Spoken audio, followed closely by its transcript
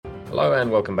Hello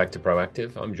and welcome back to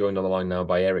Proactive. I'm joined on the line now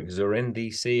by Eric Zurin, the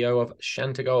CEO of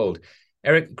Shanta Gold.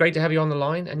 Eric, great to have you on the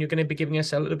line, and you're going to be giving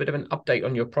us a little bit of an update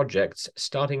on your projects,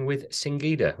 starting with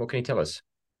Singida. What can you tell us?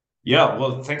 Yeah,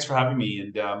 well, thanks for having me.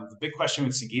 And the big question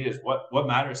with Singita is what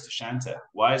matters to Shanta?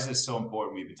 Why is this so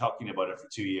important? We've been talking about it for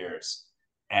 2 years,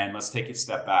 and let's take a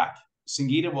step back.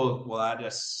 Singita will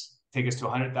take us to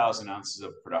 100,000 ounces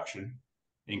of production,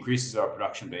 increases our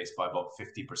production base by about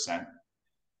 50%,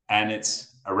 and it's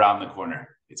around the corner.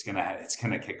 It's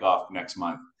gonna kick off next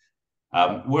month.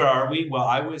 Where are we? Well,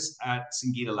 I was at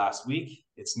Singita last week.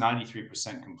 It's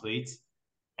 93% complete,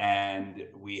 and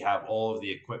we have all of the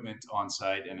equipment on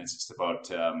site, and it's just about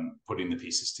putting the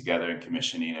pieces together and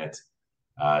commissioning it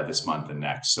this month and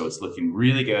next. So it's looking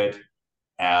really good.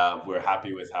 We're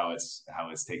happy with how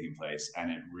it's taking place,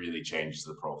 and it really changes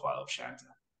the profile of Shanta.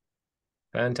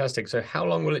 Fantastic. So how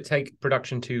long will it take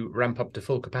production to ramp up to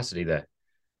full capacity there?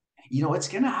 It's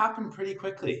going to happen pretty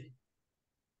quickly.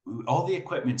 All the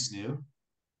equipment's new.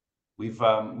 We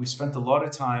spent a lot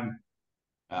of time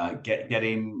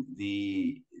getting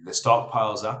the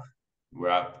stockpiles up. We're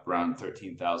up around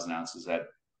 13,000 ounces at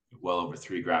well over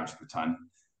 3 grams per ton.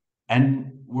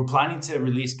 And we're planning to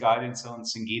release guidance on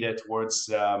Singita towards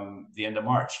the end of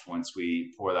March once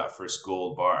we pour that first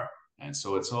gold bar. And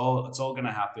so it's all going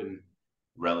to happen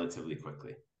relatively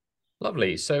quickly.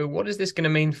 Lovely. So what is this going to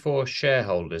mean for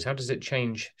shareholders? How does it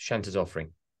change Shanta's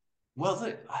offering? Well,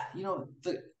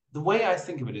 the way I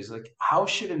think of it is like, how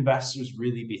should investors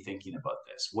really be thinking about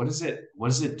this? What does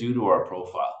it do to our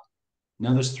profile?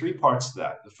 Now, there's three parts to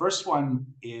that. The first one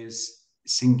is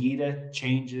Singita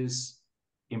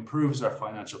improves our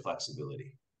financial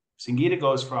flexibility. Singita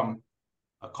goes from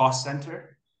a cost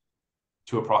center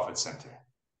to a profit center.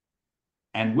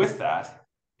 And with that,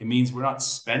 it means we're not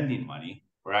spending money,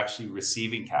 we're actually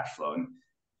receiving cash flow. And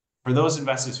for those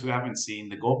investors who haven't seen,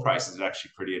 the gold price is actually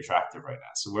pretty attractive right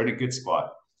now. So we're in a good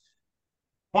spot.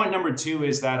 Point number two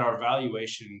is that our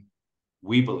valuation,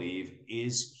 we believe,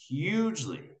 is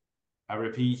hugely, I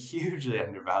repeat, hugely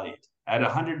undervalued. At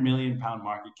 £100 million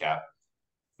market cap,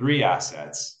 three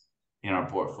assets in our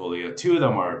portfolio, two of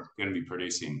them are going to be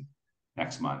producing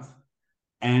next month.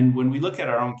 And when we look at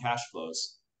our own cash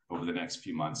flows over the next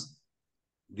few months,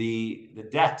 the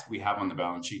debt we have on the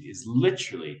balance sheet is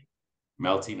literally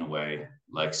melting away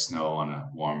like snow on a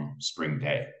warm spring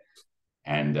day.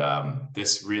 And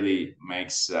this really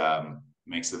makes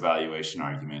the valuation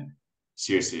argument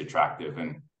seriously attractive.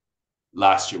 And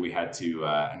last year we had to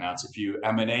announce a few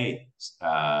M&A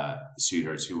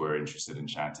suitors who were interested in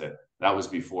Shanta. That was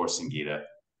before Singita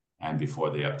and before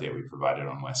the update we provided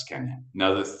on West Kenya.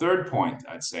 Now, the third point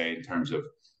I'd say in terms of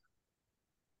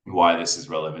why this is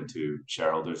relevant to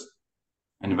shareholders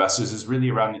and investors is really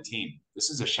around the team.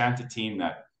 This is a Shanta team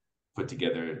that put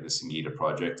together the Singita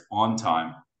project on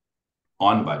time,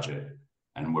 on budget,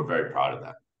 and we're very proud of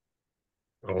that.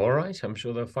 All right. I'm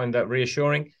sure they'll find that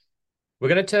reassuring. We're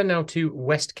going to turn now to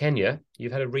West Kenya.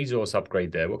 You've had a resource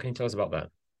upgrade there. What can you tell us about that?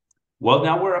 Well,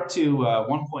 now we're up to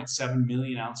 1.7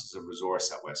 million ounces of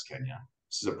resource at West Kenya.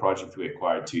 This is a project we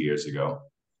acquired 2 years ago.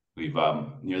 We've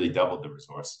nearly doubled the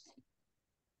resource.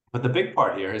 But the big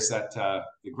part here is that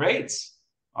the grades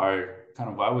are kind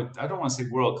of, I don't want to say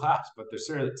world class, but they're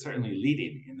certainly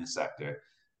leading in this sector.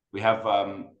 We have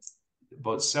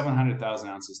about 700,000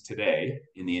 ounces today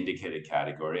in the indicated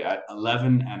category at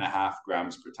 11.5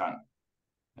 grams per ton.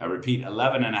 I repeat,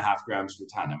 11.5 grams per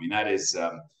ton. I mean, that is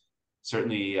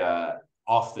certainly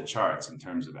off the charts in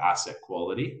terms of asset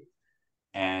quality.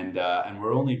 And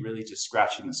we're only really just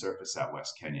scratching the surface at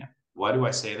West Kenya. Why do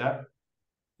I say that?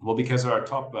 Well, because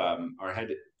our head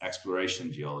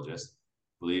exploration geologist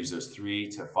believes there's 3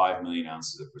 to 5 million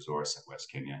ounces of resource at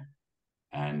West Kenya.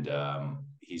 And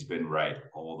he's been right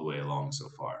all the way along so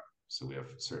far. So we have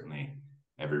certainly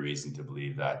every reason to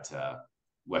believe that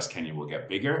West Kenya will get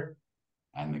bigger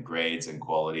and the grades and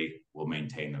quality will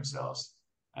maintain themselves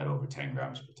at over 10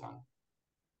 grams per ton.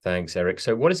 Thanks, Eric.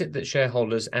 So what is it that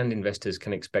shareholders and investors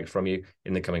can expect from you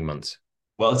in the coming months?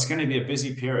 Well, it's going to be a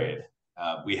busy period.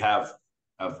 We have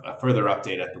a further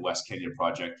update at the West Kenya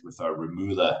project with our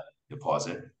Rumula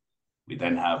deposit. We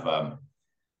then have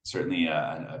certainly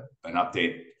an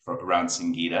update around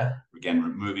Singita,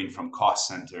 again, moving from cost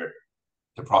center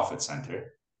to profit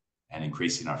center and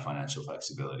increasing our financial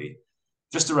flexibility.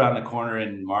 Just around the corner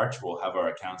in March, we'll have our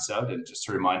accounts out. And just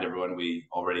to remind everyone, we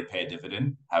already pay a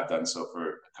dividend, have done so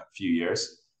for a few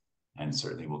years, and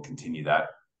certainly will continue that.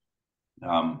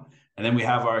 And then we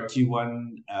have our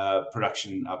Q1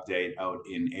 production update out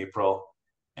in April,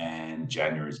 and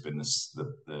January has been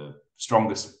the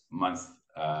strongest month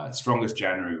strongest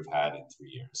January we've had in 3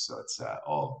 years. So it's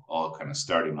all kind of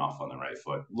starting off on the right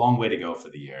foot. Long way to go for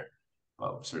the year,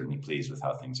 but we're certainly pleased with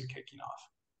how things are kicking off.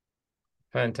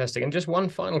 Fantastic. And just one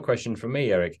final question from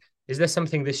me, Eric. Is there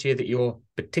something this year that you're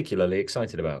particularly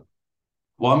excited about?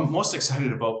 Well, I'm most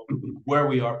excited about where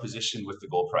we are positioned with the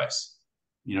gold price.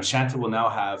 Shanta will now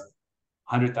have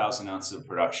 100,000 ounces of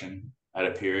production at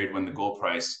a period when the gold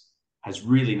price has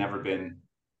really never been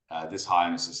this high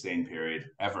in a sustained period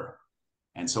ever.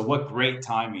 And so what great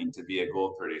timing to be a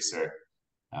gold producer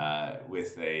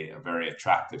with a very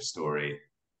attractive story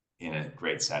in a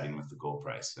great setting with the gold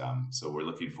price. So we're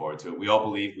looking forward to it. We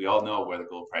all know where the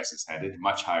gold price is headed,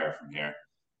 much higher from here.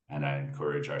 And I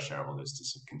encourage our shareholders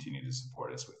to continue to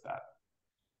support us with that.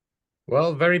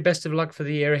 Well, very best of luck for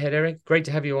the year ahead, Eric. Great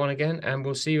to have you on again, and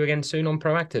we'll see you again soon on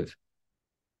Proactive.